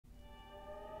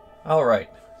Alright,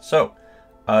 so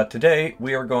today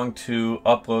we are going to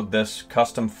upload this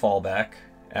custom fallback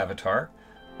avatar.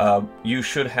 You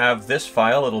should have this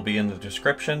file, it'll be in the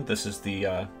description. This is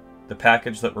the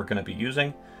package that we're going to be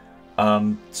using.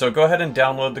 So go ahead and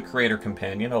download the Creator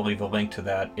Companion. I'll leave a link to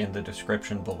that in the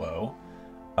description below.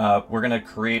 We're going to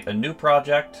create a new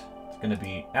project. It's going to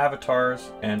be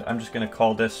avatars, and I'm just going to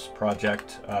call this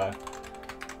project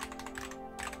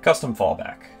custom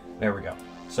fallback. There we go.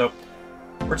 So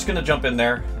we're just going to jump in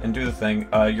there and do the thing.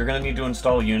 You're going to need to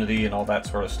install Unity and all that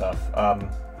sort of stuff.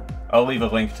 I'll leave a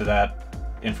link to that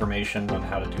information on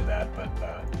how to do that, but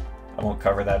I won't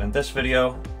cover that in this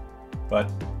video. But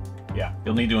yeah,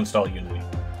 you'll need to install Unity.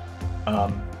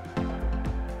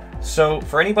 So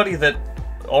for anybody that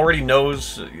already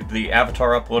knows the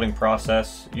avatar uploading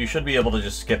process, you should be able to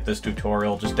just skip this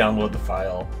tutorial, just download the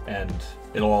file, and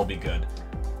it'll all be good.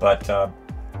 But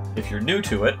if you're new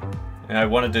to it, and I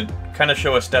wanted to kind of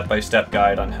show a step-by-step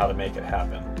guide on how to make it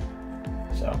happen.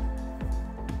 So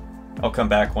I'll come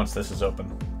back once this is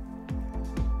open.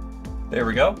 There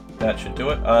we go. That should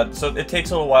do it. So it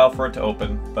takes a little while for it to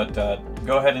open, but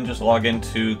go ahead and just log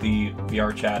into the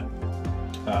VRChat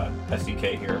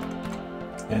SDK here.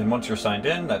 And once you're signed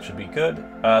in, that should be good.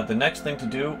 The next thing to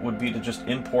do would be to just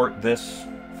import this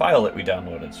file that we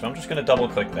downloaded. So I'm just going to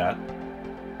double-click that.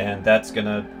 And that's going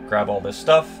to grab all this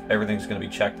stuff. Everything's going to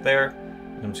be checked there.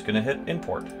 I'm just going to hit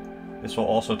import. This will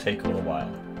also take a little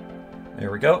while.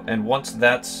 There we go. And once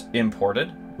that's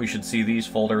imported, we should see these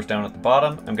folders down at the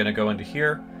bottom. I'm going to go into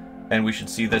here, and we should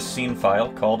see this scene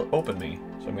file called OpenMe.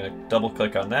 So I'm going to double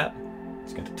click on that.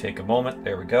 It's going to take a moment.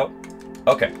 There we go.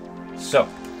 Okay, so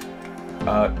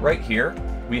right here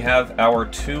we have our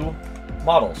two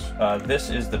models. This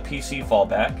is the PC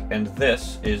fallback, and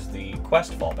this is the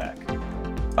Quest fallback.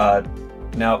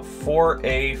 Now, for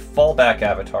a fallback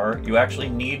avatar, you actually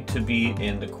need to be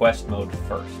in the Quest mode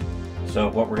first. So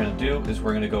what we're going to do is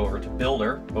we're going to go over to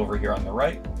Builder over here on the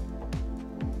right,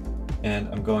 and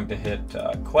I'm going to hit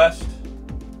Quest,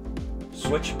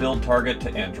 switch build target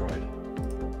to Android.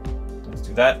 Let's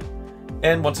do that.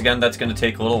 And once again, that's going to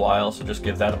take a little while, so just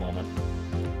give that a moment.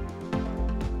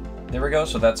 There we go,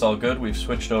 so that's all good. We've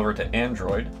switched over to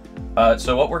Android.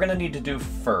 So what we're going to need to do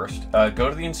first, go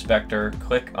to the inspector,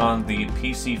 click on the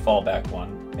PC fallback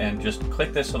one, and just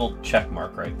click this little check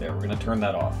mark right there. We're going to turn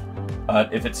that off.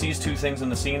 If it sees two things in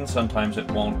the scene, sometimes it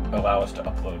won't allow us to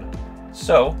upload.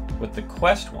 So with the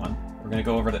Quest one, we're going to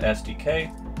go over to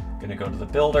SDK, going to go to the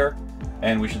builder,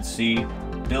 and we should see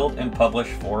build and publish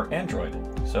for Android.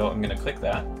 So I'm going to click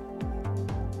that.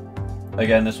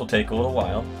 Again, this will take a little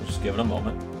while. We'll just give it a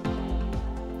moment.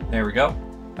 There we go.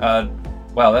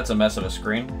 Wow, that's a mess of a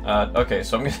screen. Okay,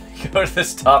 so I'm going to go to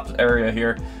this top area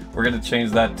here. We're going to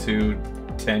change that to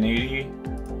 1080.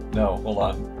 No, hold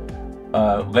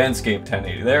on. Landscape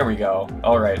 1080. There we go.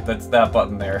 All right, that's that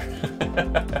button there.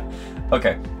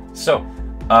 Okay, so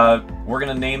we're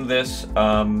going to name this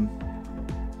custom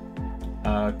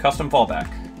fallback.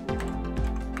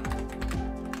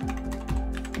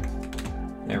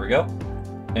 There we go.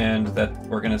 And that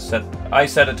we're going to set, I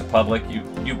set it to public,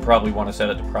 you probably want to set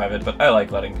it to private, but I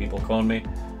like letting people clone me.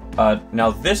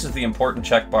 Now this is the important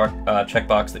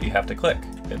checkbox that you have to click.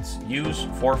 It's use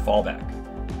for fallback.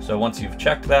 So once you've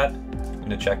checked that, I'm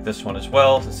going to check this one as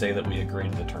well to say that we agree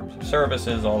to the terms of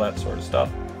services, all that sort of stuff.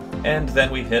 And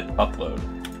then we hit upload.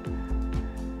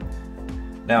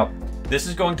 Now this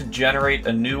is going to generate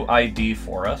a new ID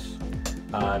for us.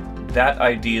 That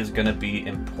ID is going to be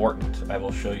important. I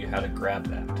will show you how to grab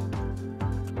that.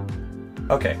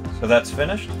 Okay, so that's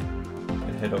finished.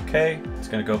 And hit OK. It's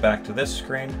going to go back to this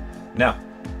screen. Now,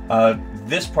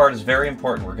 this part is very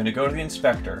important. We're going to go to the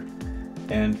inspector,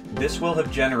 and this will have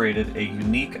generated a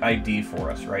unique ID for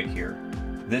us right here.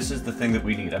 This is the thing that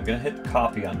we need. I'm going to hit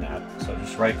copy on that. So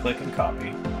just right-click and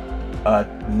copy.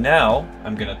 Now,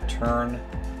 I'm going to turn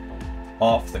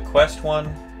off the Quest one,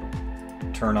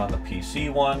 turn on the PC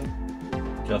one,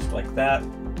 just like that.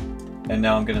 And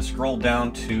now I'm going to scroll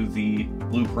down to the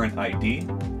blueprint ID,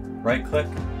 right-click,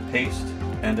 paste,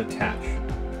 and attach.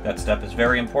 That step is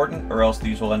very important, or else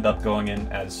these will end up going in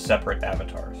as separate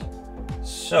avatars.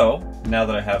 So now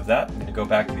that I have that, I'm going to go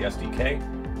back to the SDK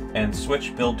and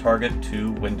switch build target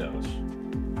to Windows.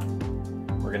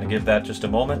 We're going to give that just a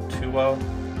moment to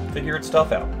figure its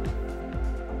stuff out.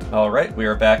 All right, we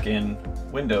are back in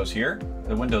Windows here,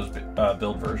 the Windows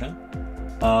build version.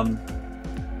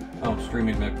 Oh,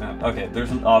 streaming map. Okay,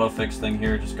 there's an autofix thing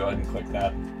here. Just go ahead and click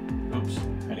that. Oops.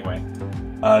 Anyway.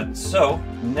 So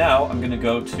now I'm going to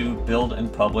go to build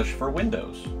and publish for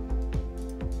Windows.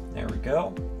 There we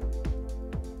go.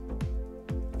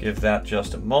 Give that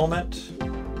just a moment.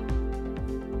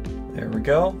 There we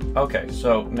go. Okay,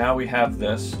 so now we have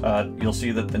this. You'll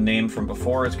see that the name from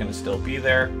before is going to still be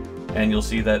there, and you'll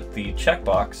see that the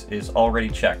checkbox is already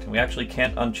checked. We actually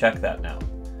can't uncheck that now.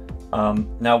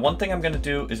 Now, one thing I'm going to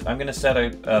do is I'm going to set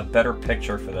a better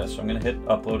picture for this. So I'm going to hit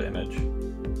upload image,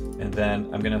 and then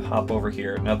I'm going to hop over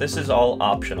here. Now, this is all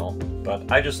optional,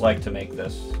 but I just like to make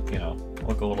this, you know,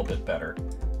 look a little bit better.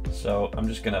 So I'm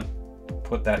just going to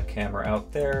put that camera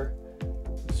out there,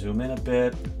 zoom in a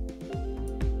bit.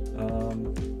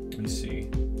 Let me see.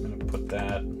 I'm going to put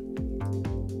that.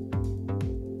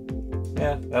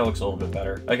 Yeah, that looks a little bit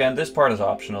better. Again, this part is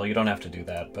optional. You don't have to do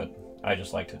that, but I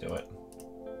just like to do it.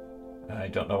 I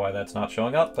don't know why that's not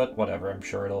showing up, but whatever. I'm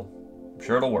sure it'll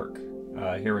work.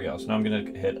 Here we go. So now I'm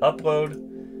going to hit upload,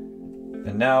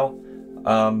 and now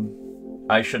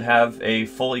I should have a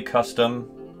fully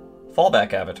custom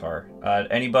fallback avatar.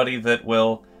 Anybody that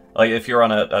will, like, if you're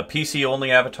on a PC only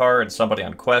avatar and somebody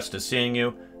on Quest is seeing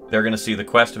you, they're going to see the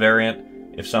Quest variant.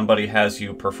 If somebody has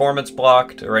you performance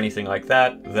blocked or anything like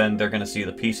that, then they're going to see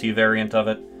the PC variant of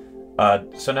it.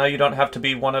 So now you don't have to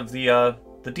be one of the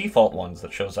default ones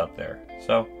that shows up there.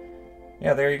 So,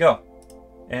 yeah, there you go.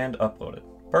 And upload it.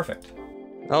 Perfect.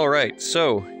 All right,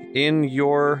 so in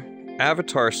your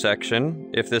avatar section,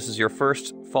 if this is your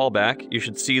first fallback, you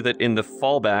should see that in the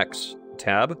fallbacks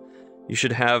tab, you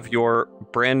should have your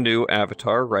brand new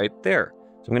avatar right there.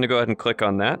 So I'm going to go ahead and click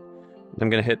on that. I'm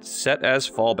going to hit set as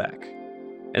fallback.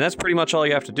 And that's pretty much all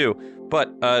you have to do. But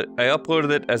I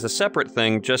uploaded it as a separate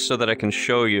thing just so that I can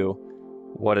show you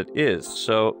what it is.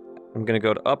 So I'm going to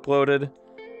go to uploaded.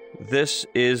 This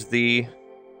is the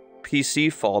PC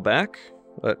fallback.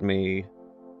 Let me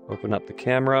open up the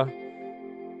camera.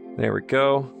 There we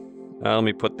go. Let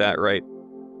me put that right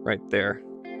there.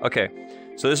 Okay,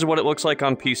 so this is what it looks like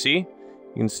on PC. You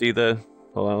can see the,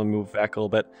 hold on, let me move back a little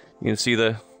bit. You can see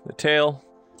the tail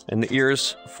and the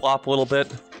ears flop a little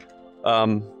bit.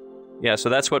 Yeah, so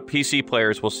that's what PC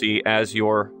players will see as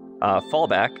your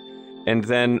fallback. And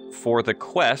then for the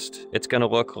Quest, it's going to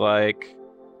look like...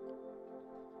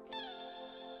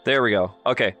 There we go.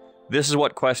 Okay, this is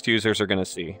what Quest users are going to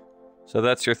see. So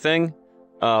that's your thing.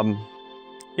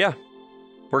 Yeah,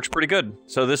 works pretty good.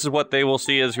 So this is what they will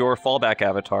see as your fallback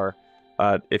avatar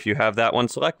if you have that one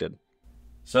selected.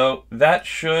 So that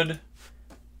should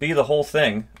be the whole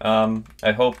thing.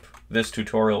 I hope this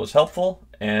tutorial was helpful,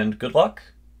 and good luck.